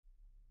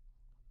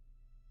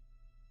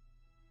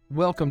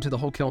Welcome to the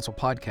Whole Counsel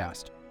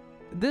Podcast.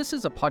 This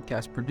is a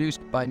podcast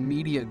produced by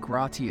Media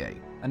Gratiae,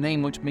 a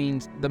name which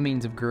means the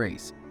means of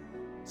grace.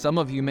 Some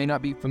of you may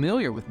not be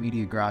familiar with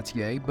Media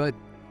Gratiae, but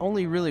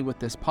only really with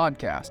this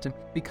podcast, and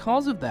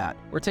because of that,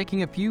 we're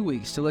taking a few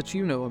weeks to let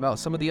you know about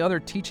some of the other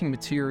teaching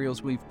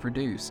materials we've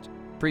produced.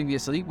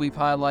 Previously, we've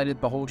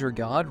highlighted Behold Your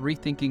God,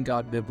 Rethinking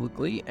God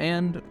Biblically,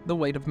 and The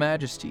Weight of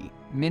Majesty.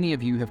 Many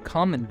of you have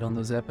commented on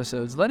those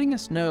episodes, letting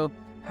us know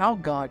how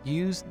God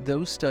used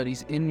those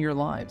studies in your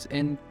lives,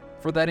 and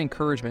for that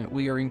encouragement,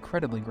 we are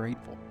incredibly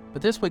grateful.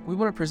 But this week, we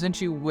want to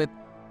present you with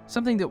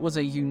something that was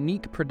a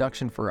unique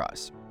production for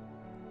us.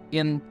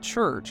 In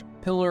Church,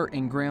 Pillar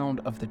and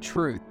Ground of the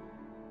Truth,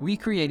 we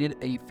created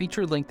a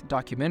feature-length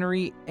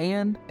documentary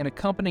and an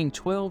accompanying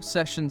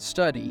 12-session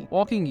study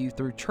walking you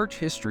through church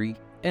history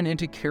and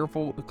into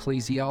careful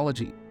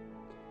ecclesiology.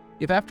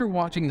 If after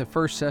watching the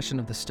first session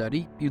of the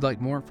study, you'd like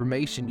more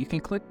information, you can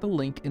click the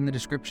link in the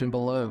description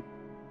below.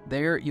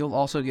 There, you'll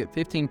also get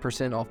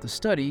 15% off the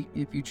study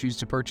if you choose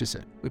to purchase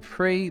it. We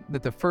pray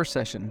that the first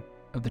session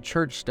of the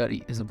church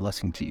study is a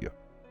blessing to you.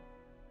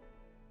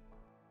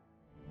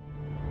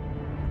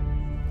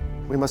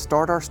 We must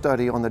start our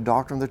study on the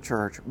doctrine of the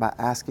church by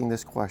asking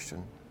this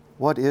question: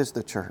 what is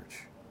the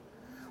church?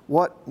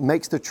 What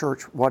makes the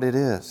church what it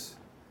is?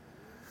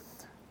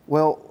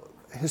 Well,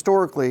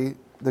 historically,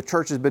 the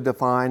church has been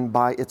defined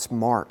by its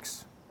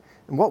marks.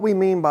 And what we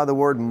mean by the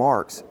word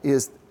marks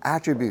is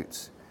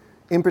attributes.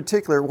 In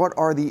particular, what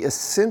are the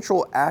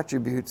essential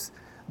attributes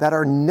that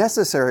are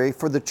necessary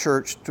for the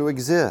church to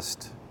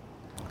exist?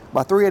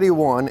 By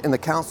 381, in the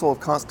Council of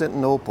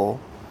Constantinople,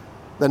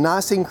 the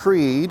Nicene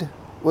Creed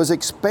was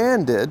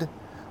expanded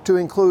to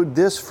include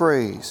this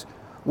phrase: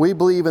 we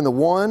believe in the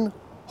one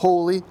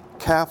holy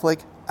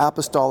Catholic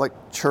Apostolic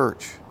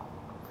Church.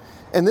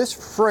 And this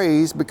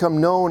phrase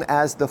became known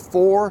as the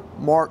four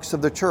marks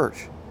of the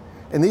church.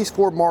 And these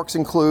four marks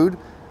include: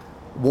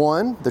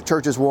 1, the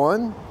church is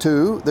one;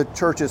 2, the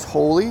church is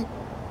holy;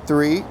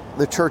 3,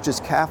 the church is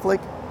Catholic;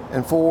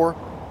 and 4,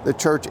 the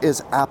church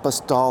is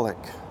apostolic.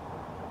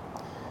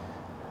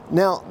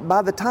 Now,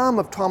 by the time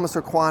of Thomas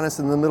Aquinas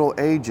in the Middle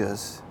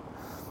Ages,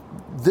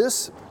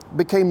 this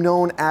became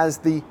known as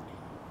the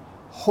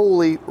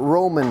Holy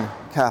Roman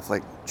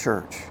Catholic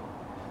Church.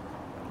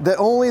 That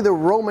only the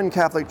Roman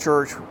Catholic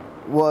Church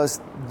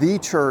was the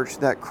church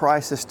that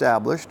Christ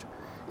established.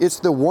 It's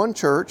the one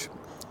church,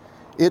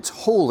 it's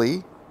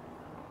holy,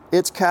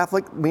 it's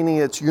Catholic, meaning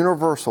it's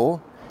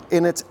universal,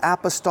 and it's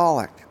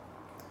apostolic.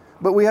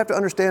 But we have to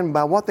understand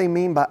by what they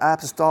mean by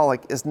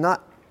apostolic is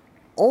not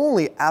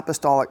only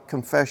apostolic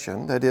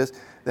confession, that is,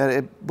 that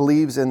it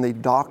believes in the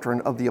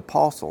doctrine of the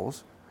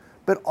apostles,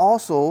 but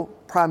also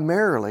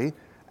primarily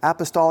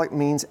apostolic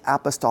means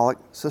apostolic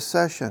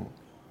succession.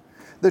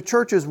 The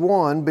church is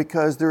one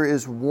because there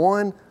is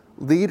one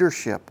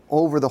leadership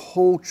over the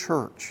whole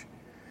church.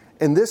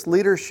 And this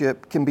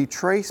leadership can be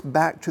traced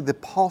back to the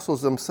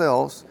apostles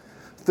themselves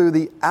through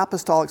the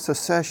apostolic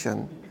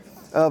succession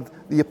of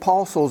the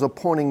apostles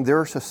appointing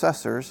their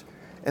successors,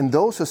 and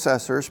those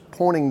successors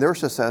appointing their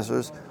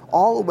successors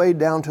all the way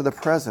down to the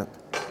present.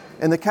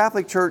 And the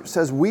Catholic Church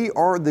says we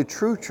are the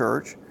true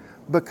church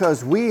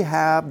because we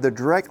have the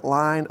direct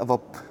line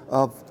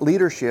of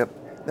leadership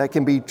that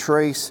can be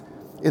traced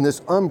in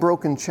this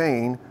unbroken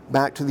chain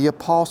back to the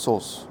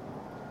apostles.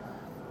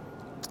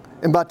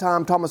 And by the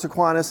time Thomas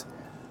Aquinas,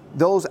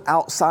 those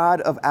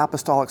outside of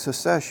apostolic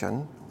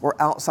succession were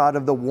outside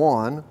of the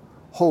one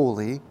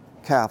holy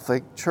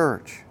Catholic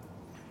Church.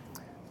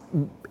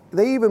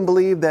 They even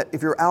believe that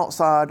if you're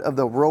outside of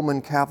the Roman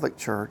Catholic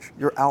Church,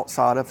 you're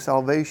outside of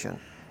salvation.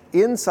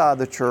 Inside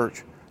the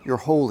church, you're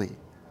holy.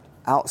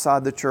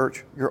 Outside the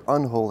church, you're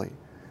unholy.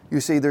 You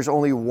see, there's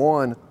only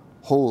one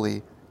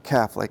holy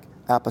Catholic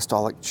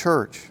Apostolic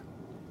Church.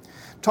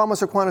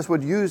 Thomas Aquinas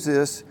would use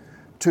this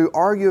to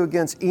argue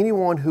against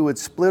anyone who would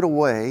split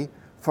away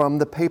from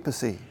the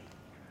papacy.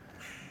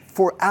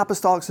 For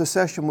apostolic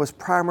succession was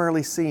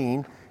primarily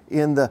seen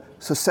in the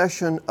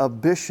succession of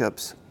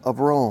bishops of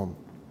Rome.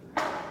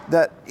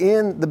 That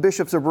in the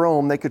bishops of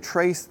Rome, they could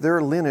trace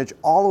their lineage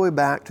all the way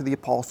back to the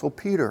Apostle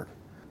Peter.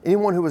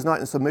 Anyone who was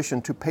not in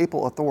submission to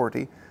papal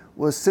authority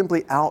was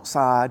simply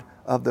outside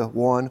of the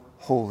one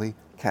holy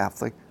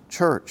Catholic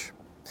Church.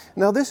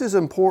 Now, this is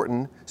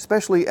important,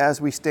 especially as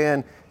we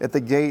stand at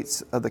the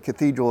gates of the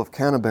Cathedral of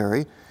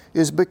Canterbury,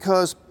 is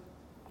because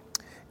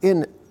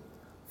in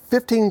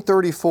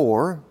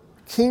 1534,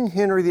 King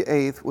Henry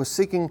VIII was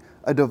seeking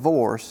a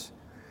divorce,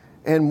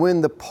 and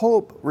when the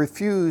Pope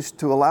refused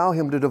to allow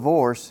him to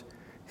divorce,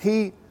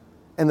 he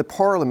and the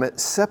Parliament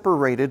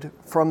separated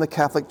from the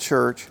Catholic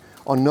Church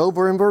on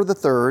November the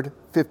 3rd,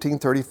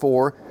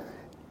 1534,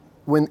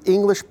 when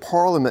English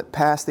Parliament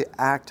passed the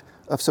Act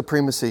of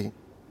Supremacy.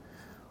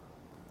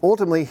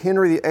 Ultimately,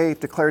 Henry VIII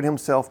declared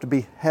himself to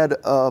be head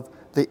of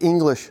the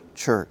English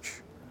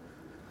Church.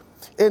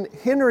 And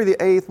Henry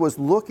VIII was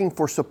looking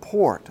for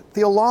support,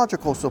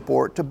 theological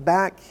support, to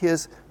back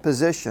his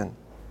position.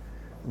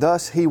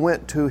 Thus, he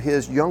went to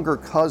his younger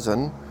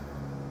cousin,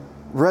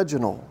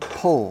 Reginald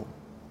Pole,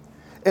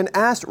 and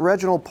asked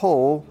Reginald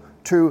Pole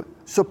to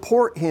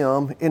support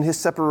him in his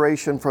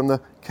separation from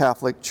the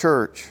Catholic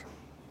Church.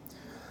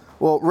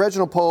 Well,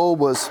 Reginald Pole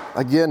was,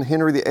 again,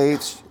 Henry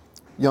VIII's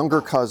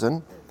younger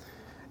cousin,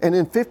 and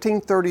in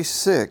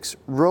 1536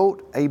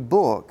 wrote a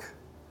book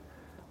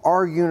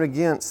arguing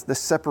against the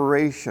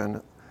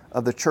separation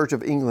of the Church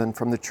of England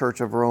from the Church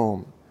of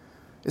Rome.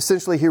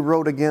 Essentially, he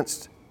wrote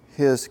against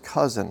his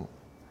cousin.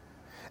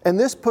 And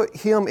this put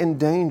him in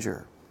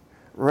danger.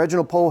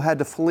 Reginald Pole had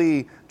to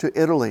flee to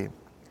Italy,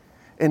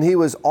 and he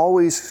was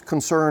always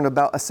concerned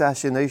about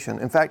assassination.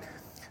 In fact,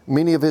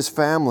 many of his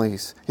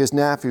families, his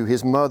nephew,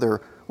 his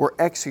mother, were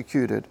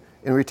executed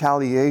in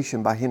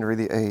retaliation by Henry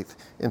VIII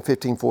in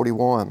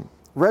 1541.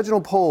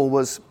 Reginald Pole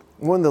was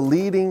one of the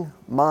leading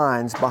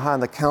minds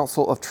behind the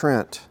Council of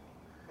Trent.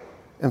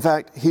 In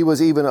fact, he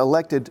was even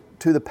elected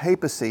to the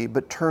papacy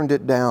but turned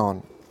it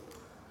down.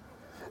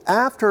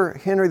 After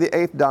Henry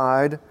VIII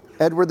died,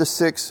 Edward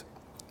VI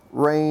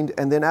reigned,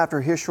 and then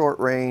after his short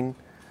reign,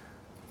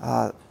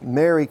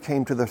 Mary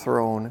came to the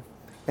throne.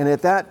 And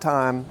at that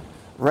time,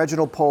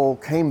 Reginald Pole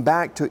came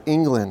back to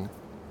England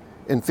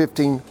in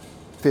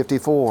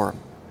 1554.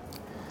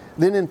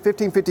 Then in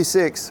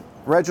 1556,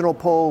 Reginald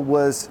Pole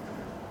was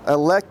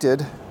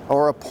elected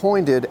or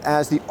appointed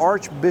as the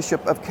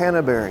Archbishop of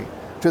Canterbury,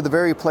 to the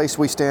very place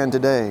we stand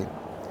today.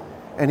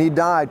 And he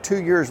died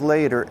 2 years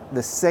later,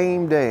 the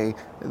same day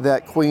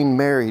that Queen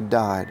Mary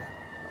died.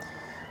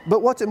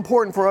 But what's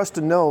important for us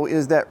to know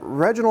is that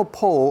Reginald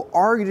Pole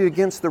argued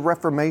against the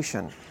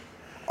Reformation,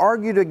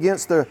 argued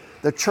against the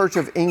Church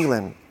of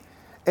England,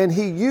 and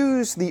he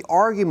used the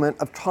argument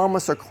of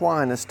Thomas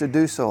Aquinas to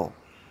do so.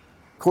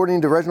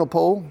 According to Reginald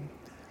Pole,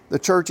 the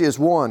church is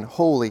one,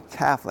 holy,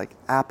 Catholic,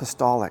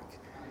 apostolic.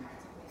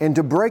 And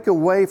to break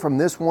away from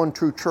this one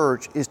true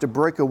church is to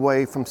break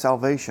away from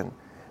salvation,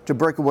 to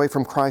break away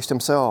from Christ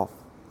himself.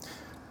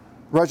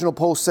 Reginald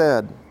Pole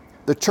said,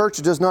 "The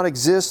church does not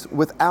exist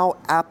without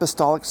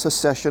apostolic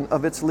succession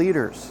of its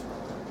leaders."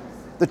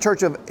 The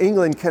Church of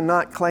England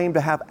cannot claim to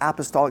have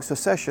apostolic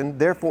succession,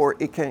 therefore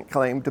it can't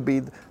claim to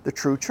be the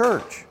true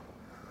church.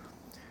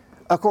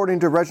 According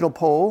to Reginald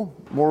Pole,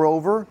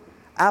 moreover,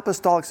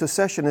 apostolic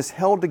succession is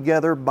held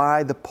together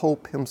by the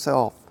Pope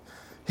himself.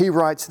 He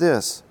writes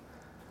this,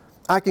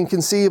 "I can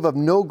conceive of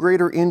no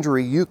greater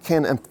injury you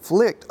can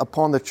inflict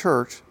upon the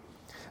church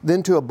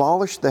than to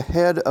abolish the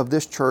head of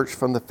this church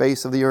from the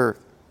face of the earth.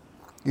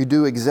 You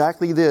do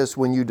exactly this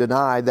when you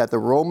deny that the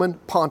Roman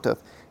pontiff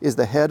is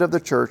the head of the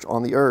church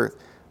on the earth,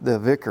 the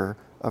vicar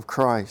of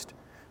Christ."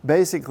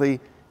 Basically,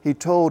 he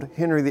told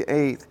Henry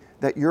VIII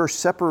that you're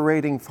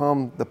separating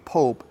from the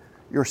Pope,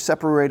 you're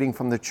separating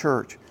from the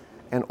church,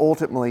 and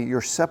ultimately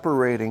you're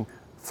separating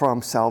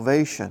from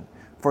salvation.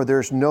 For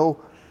there's no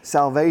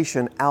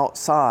salvation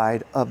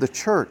outside of the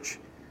church,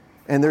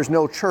 and there's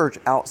no church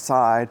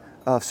outside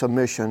of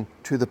submission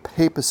to the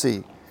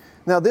papacy.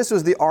 Now, this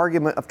was the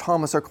argument of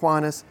Thomas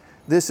Aquinas.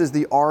 This is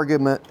the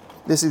argument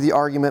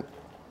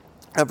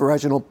of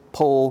Reginald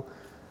Pole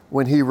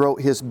when he wrote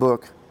his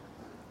book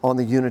on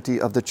the unity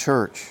of the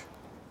church.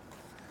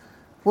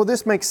 Well,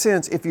 this makes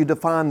sense if you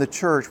define the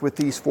church with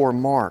these 4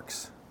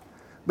 marks.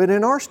 But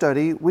in our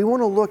study, we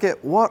want to look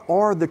at what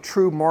are the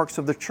true marks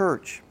of the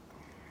church.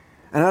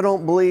 And I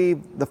don't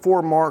believe the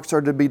 4 marks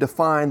are to be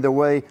defined the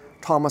way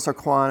Thomas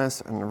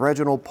Aquinas and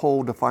Reginald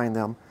Pole defined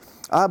them.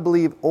 I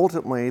believe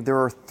ultimately there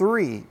are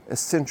 3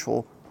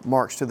 essential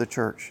marks to the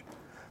church.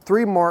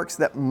 3 marks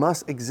that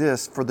must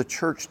exist for the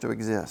church to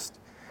exist.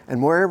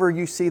 And wherever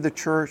you see the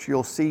church,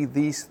 you'll see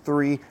these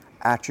 3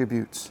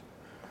 attributes.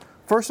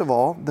 First of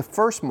all, the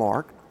first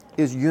mark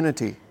is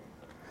unity.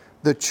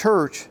 The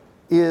church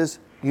is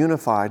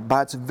unified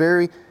by its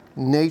very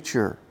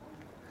nature.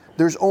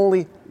 There's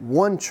only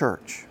one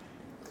church.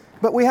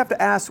 But we have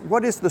to ask,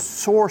 what is the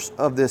source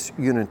of this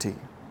unity?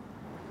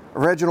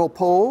 Reginald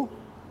Pole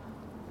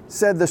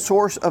said the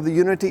source of the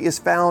unity is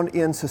found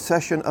in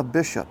succession of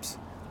bishops.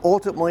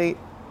 Ultimately,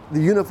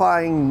 the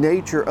unifying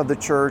nature of the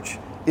church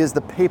is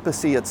the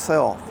papacy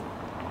itself.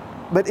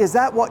 But is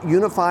that what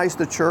unifies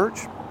the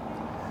church?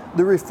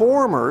 The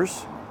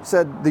Reformers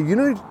said the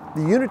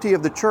unity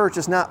of the church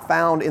is not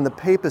found in the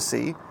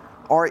papacy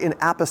or in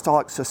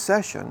apostolic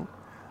succession,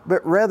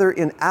 but rather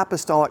in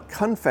apostolic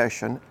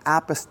confession,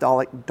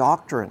 apostolic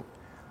doctrine.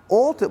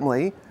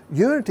 Ultimately,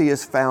 unity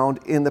is found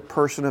in the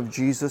person of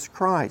Jesus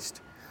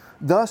Christ.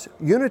 Thus,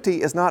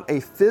 unity is not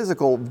a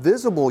physical,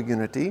 visible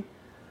unity,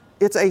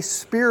 it's a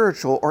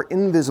spiritual or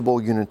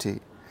invisible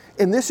unity.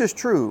 And this is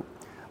true.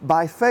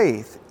 By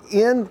faith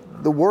in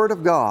the Word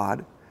of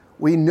God,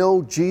 we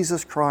know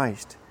Jesus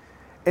Christ.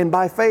 And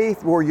by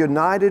faith, we're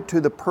united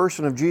to the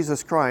person of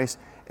Jesus Christ.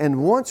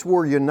 And once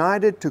we're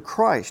united to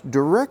Christ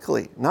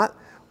directly, not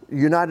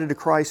united to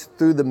Christ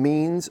through the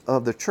means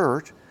of the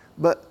church,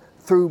 but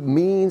through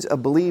means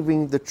of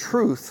believing the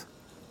truth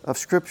of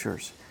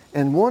Scriptures.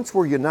 And once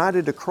we're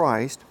united to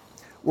Christ,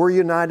 we're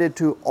united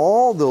to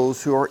all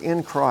those who are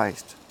in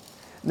Christ.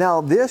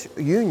 Now, this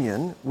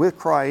union with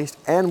Christ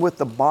and with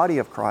the body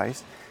of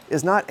Christ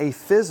is not a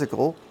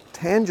physical,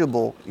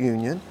 tangible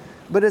union,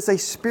 but it's a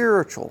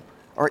spiritual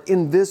or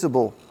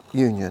invisible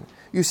union.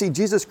 You see,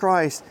 Jesus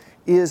Christ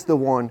is the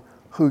one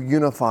who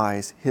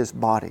unifies His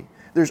body.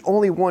 There's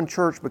only one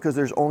church because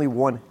there's only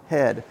one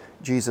head,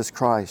 Jesus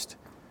Christ.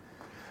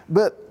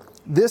 But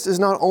this is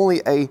not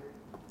only a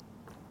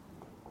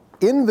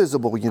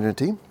invisible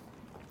unity,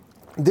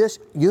 this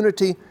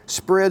unity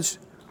spreads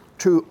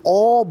to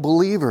all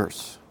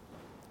believers.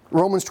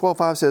 Romans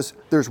 12:5 says,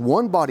 there's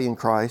one body in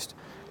Christ,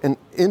 and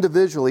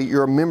individually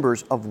you're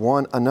members of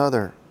one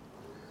another.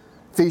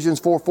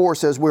 Ephesians 4:4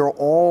 says, we're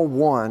all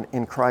one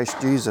in Christ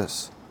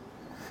Jesus.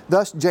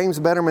 Thus, James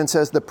Betterman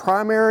says, the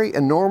primary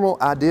and normal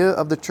idea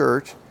of the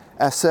church,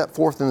 as set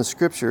forth in the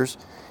Scriptures,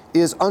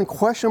 is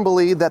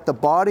unquestionably that the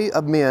body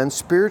of men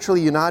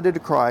spiritually united to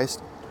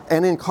Christ,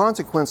 and in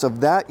consequence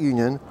of that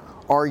union,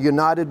 are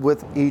united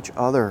with each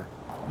other.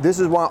 This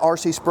is why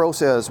R.C. Sproul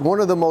says, one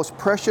of the most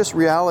precious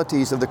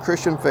realities of the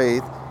Christian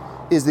faith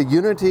is the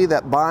unity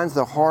that binds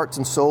the hearts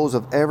and souls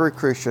of every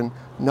Christian,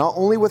 not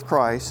only with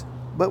Christ,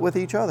 but with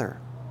each other.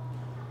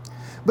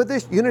 But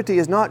this unity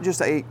is not just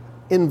an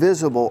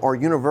invisible or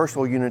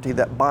universal unity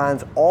that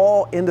binds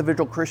all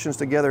individual Christians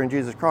together in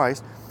Jesus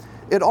Christ.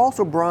 It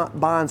also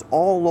binds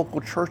all local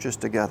churches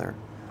together.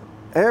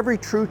 Every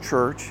true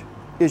church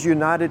is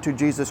united to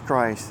Jesus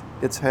Christ,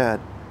 its head.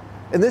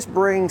 And this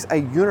brings a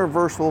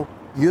universal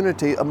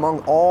unity among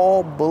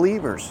all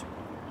believers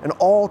and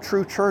all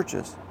true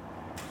churches.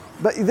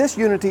 But this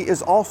unity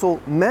is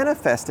also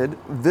manifested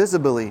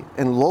visibly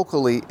and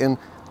locally in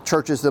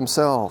churches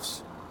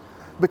themselves.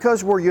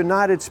 Because we're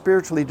united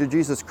spiritually to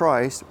Jesus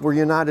Christ, we're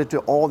united to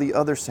all the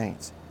other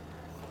saints.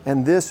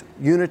 And this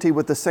unity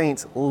with the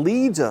saints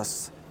leads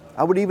us,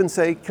 I would even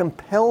say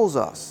compels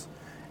us,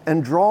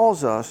 and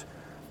draws us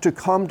to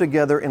come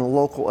together in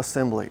local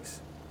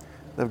assemblies.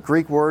 The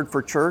Greek word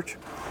for church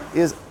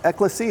is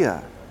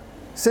ekklesia,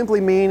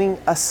 simply meaning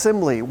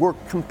assembly. We're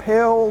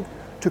compelled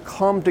to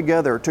come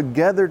together, to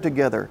gather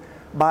together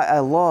by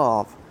a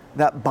love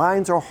that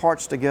binds our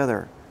hearts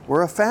together.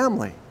 We're a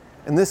family.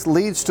 And this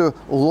leads to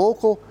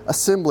local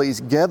assemblies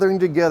gathering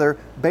together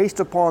based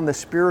upon the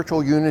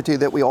spiritual unity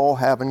that we all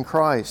have in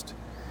Christ.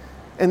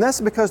 And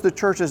that's because the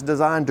church is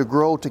designed to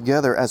grow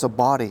together as a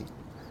body.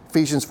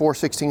 Ephesians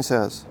 4:16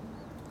 says,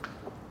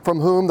 from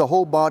whom the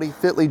whole body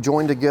fitly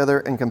joined together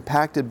and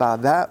compacted by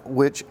that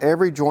which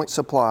every joint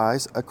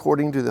supplies,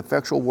 according to the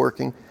effectual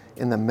working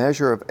in the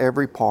measure of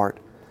every part,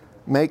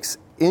 makes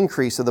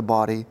increase of the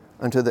body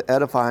unto the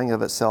edifying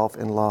of itself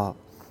in love.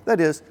 That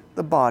is,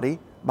 the body,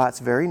 by its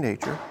very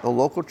nature, the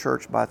local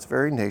church by its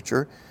very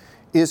nature,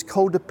 is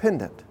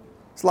codependent.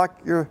 It's like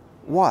your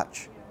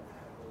watch.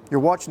 Your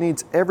watch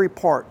needs every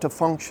part to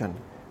function,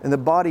 and the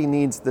body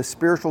needs the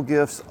spiritual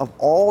gifts of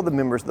all the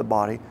members of the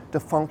body to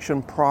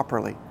function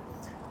properly.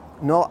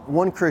 Not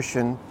one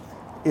Christian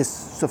is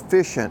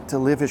sufficient to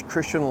live his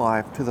Christian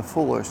life to the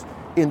fullest,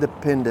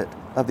 independent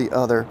of the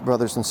other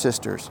brothers and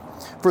sisters.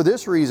 For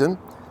this reason,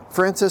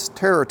 Francis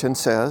Turretin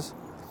says,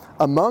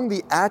 among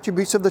the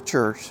attributes of the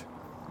church,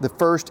 the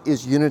first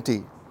is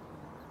unity,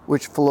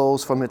 which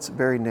flows from its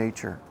very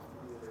nature.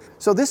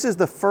 So this is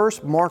the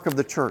first mark of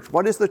the church.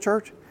 What is the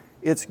church?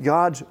 It's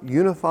God's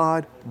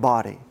unified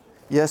body.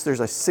 Yes, there's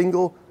a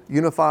single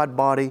unified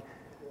body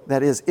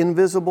that is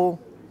invisible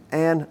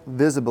and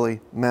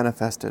visibly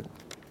manifested.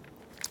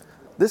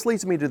 This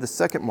leads me to the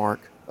second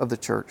mark of the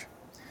church,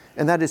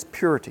 and that is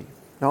purity.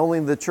 Not only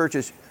the church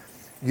is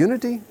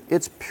unity,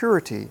 it's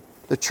purity.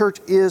 The church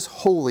is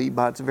holy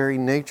by its very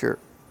nature.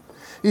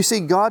 You see,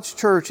 God's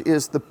church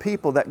is the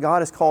people that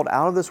God has called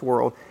out of this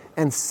world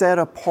and set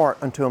apart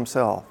unto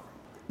Himself.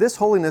 This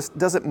holiness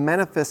doesn't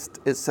manifest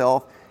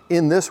itself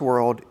in this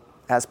world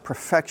as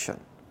perfection.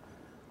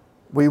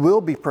 We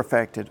will be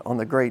perfected on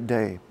the great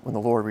day when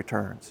the Lord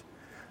returns.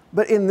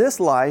 But in this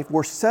life,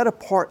 we're set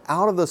apart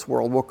out of this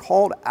world. We're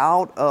called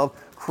out of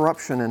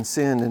corruption and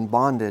sin and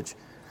bondage.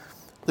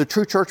 The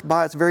true church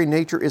by its very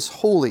nature is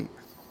holy.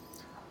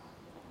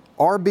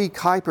 R.B.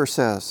 Kuiper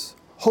says,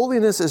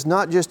 holiness is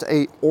not just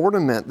an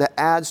ornament that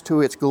adds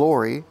to its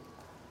glory,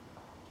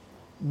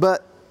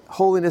 but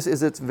holiness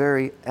is its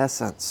very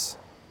essence.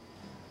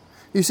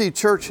 You see,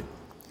 church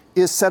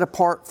is set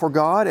apart for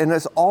God, and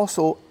is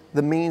also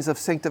the means of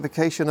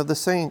sanctification of the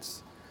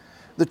saints.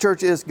 The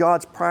church is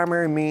God's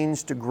primary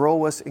means to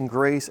grow us in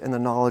grace and the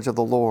knowledge of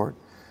the Lord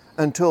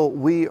until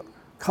we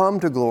come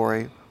to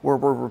glory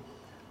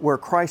where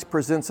Christ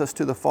presents us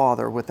to the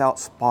Father without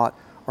spot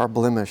or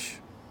blemish.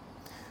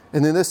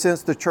 And in this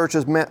sense, the church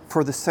is meant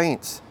for the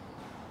saints.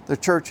 The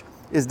church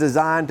is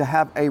designed to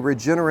have a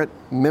regenerate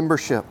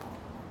membership.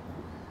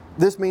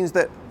 This means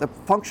that the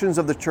functions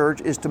of the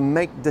church is to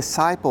make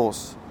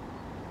disciples,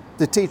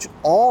 to teach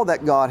all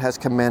that God has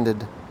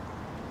commanded.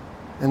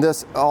 And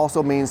this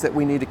also means that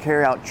we need to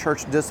carry out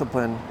church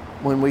discipline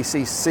when we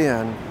see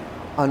sin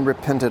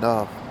unrepented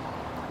of.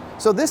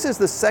 So this is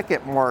the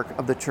second mark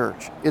of the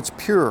church. It's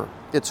pure,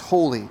 it's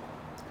holy.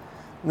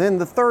 And then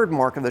the third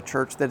mark of the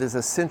church that is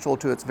essential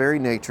to its very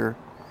nature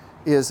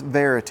is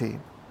verity.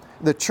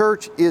 The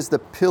church is the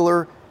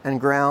pillar and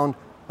ground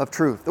of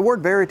truth. The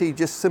word verity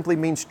just simply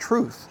means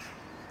truth.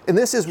 And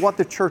this is what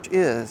the church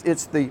is.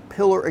 It's the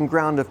pillar and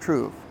ground of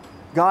truth.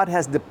 God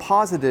has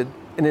deposited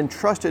and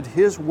entrusted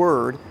His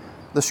Word,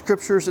 the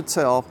Scriptures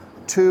itself,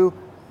 to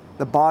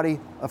the body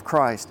of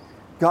Christ.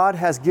 God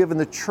has given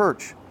the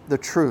church the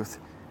truth,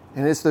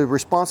 and it's the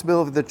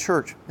responsibility of the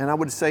church, and I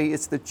would say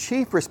it's the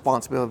chief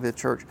responsibility of the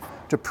church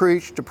to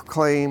preach, to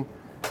proclaim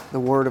the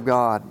Word of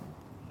God.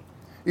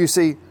 You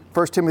see,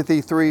 1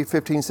 Timothy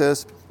 3:15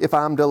 says, "If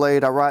I am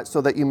delayed, I write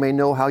so that you may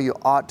know how you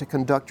ought to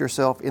conduct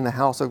yourself in the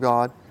house of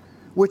God,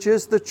 which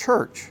is the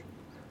church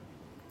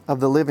of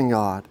the living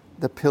God,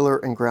 the pillar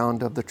and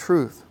ground of the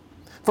truth."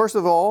 First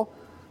of all,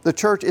 the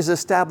church is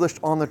established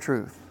on the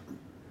truth.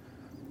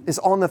 It's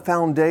on the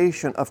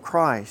foundation of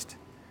Christ.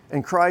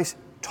 And Christ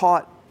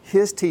taught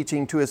His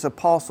teaching to His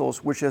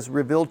apostles, which is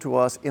revealed to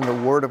us in the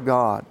Word of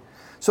God.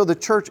 So the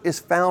church is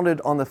founded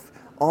on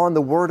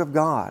the Word of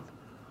God.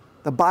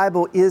 The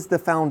Bible is the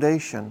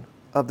foundation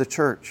of the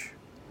church.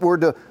 We're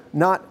to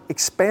not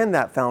expand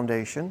that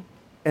foundation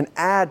and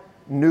add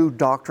new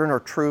doctrine or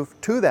truth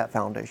to that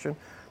foundation,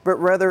 but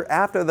rather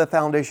after the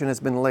foundation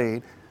has been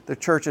laid, the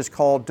church is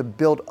called to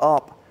build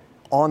up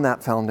on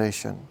that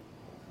foundation.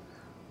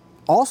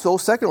 Also,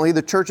 secondly,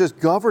 the church is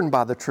governed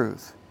by the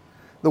truth.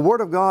 The Word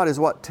of God is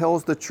what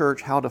tells the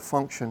church how to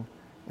function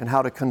and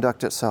how to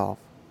conduct itself.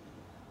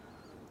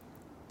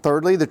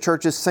 Thirdly, the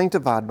church is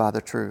sanctified by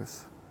the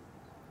truth.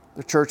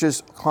 The church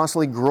is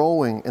constantly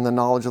growing in the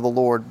knowledge of the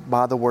Lord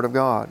by the Word of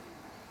God.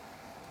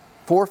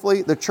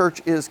 Fourthly, the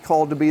church is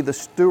called to be the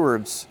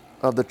stewards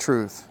of the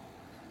truth.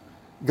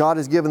 God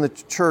has given the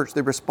church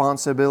the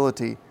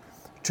responsibility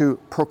to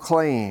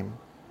proclaim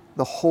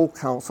the whole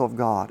counsel of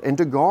God and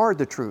to guard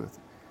the truth.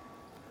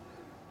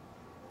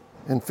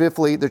 And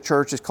fifthly, the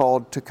church is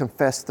called to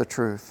confess the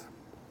truth.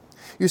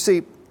 You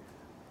see,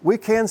 we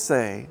can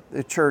say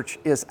the church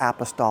is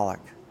apostolic,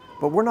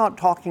 but we're not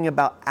talking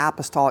about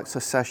apostolic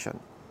succession,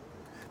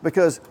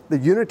 because the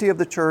unity of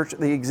the church,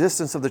 the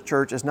existence of the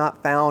church, is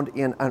not found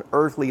in an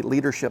earthly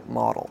leadership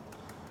model.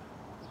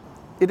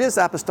 It is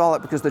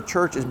apostolic because the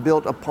church is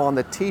built upon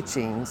the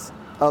teachings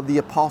of the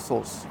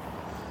apostles.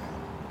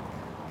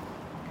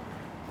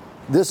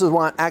 This is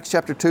why in Acts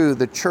chapter 2,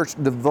 the church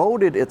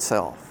devoted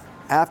itself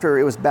after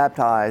it was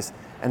baptized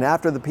and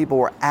after the people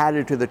were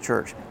added to the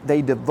church.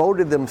 They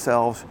devoted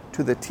themselves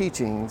to the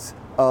teachings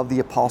of the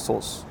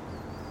apostles.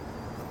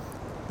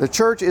 The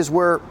church is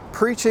where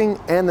preaching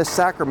and the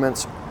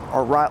sacraments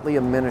are rightly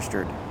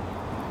administered.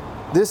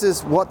 This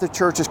is what the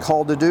church is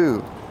called to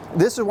do.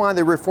 This is why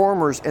the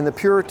Reformers and the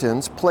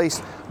Puritans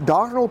placed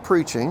doctrinal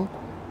preaching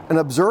and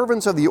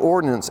observance of the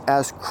ordinance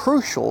as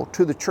crucial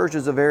to the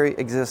church's very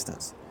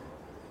existence.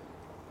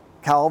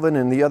 Calvin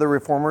and the other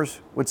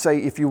Reformers would say,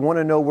 if you want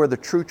to know where the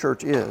true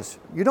church is,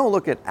 you don't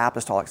look at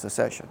apostolic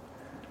succession.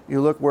 You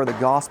look where the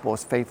gospel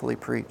is faithfully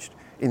preached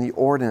and the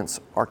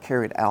ordinance are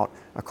carried out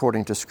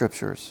according to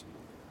Scriptures.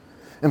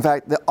 In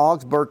fact, the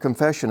Augsburg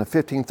Confession of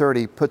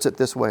 1530 puts it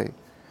this way: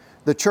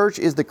 the church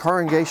is the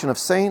congregation of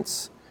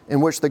saints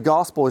in which the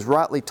gospel is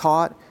rightly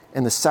taught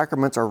and the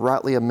sacraments are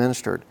rightly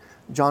administered.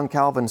 John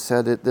Calvin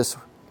said it this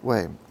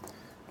way: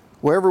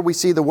 wherever we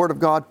see the Word of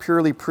God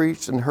purely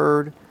preached and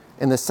heard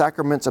and the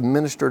sacraments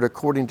administered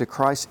according to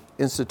Christ's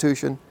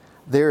institution,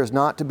 there is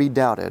not to be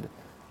doubted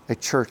a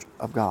church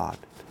of God.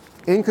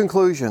 In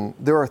conclusion,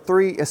 there are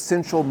three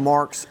essential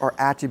marks or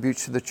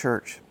attributes to the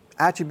church.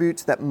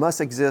 Attributes that must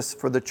exist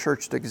for the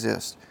church to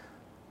exist: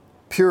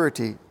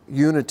 purity,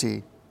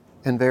 unity,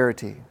 and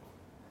verity.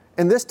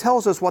 And this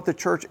tells us what the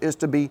church is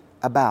to be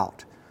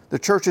about. The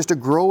church is to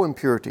grow in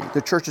purity,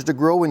 the church is to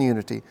grow in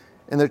unity,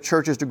 and the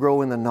church is to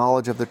grow in the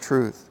knowledge of the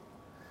truth.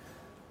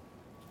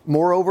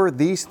 Moreover,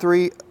 these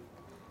three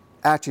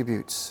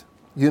attributes,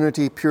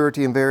 unity,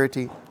 purity, and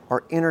verity,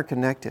 are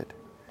interconnected.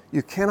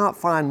 You cannot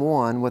find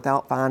one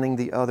without finding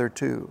the other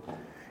two.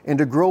 And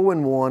to grow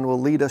in one will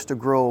lead us to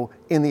grow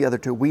in the other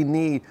two. We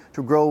need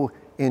to grow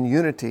in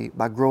unity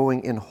by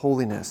growing in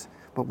holiness.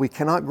 But we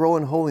cannot grow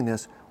in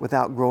holiness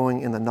without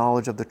growing in the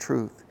knowledge of the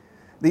truth.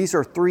 These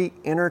are three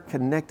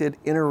interconnected,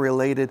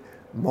 interrelated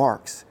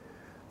marks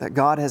that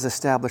God has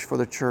established for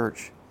the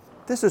church.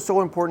 This is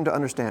so important to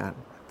understand,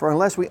 for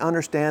unless we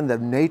understand the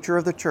nature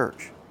of the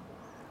church,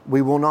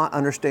 we will not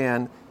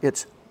understand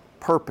its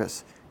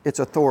purpose, its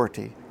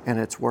authority, and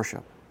its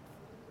worship.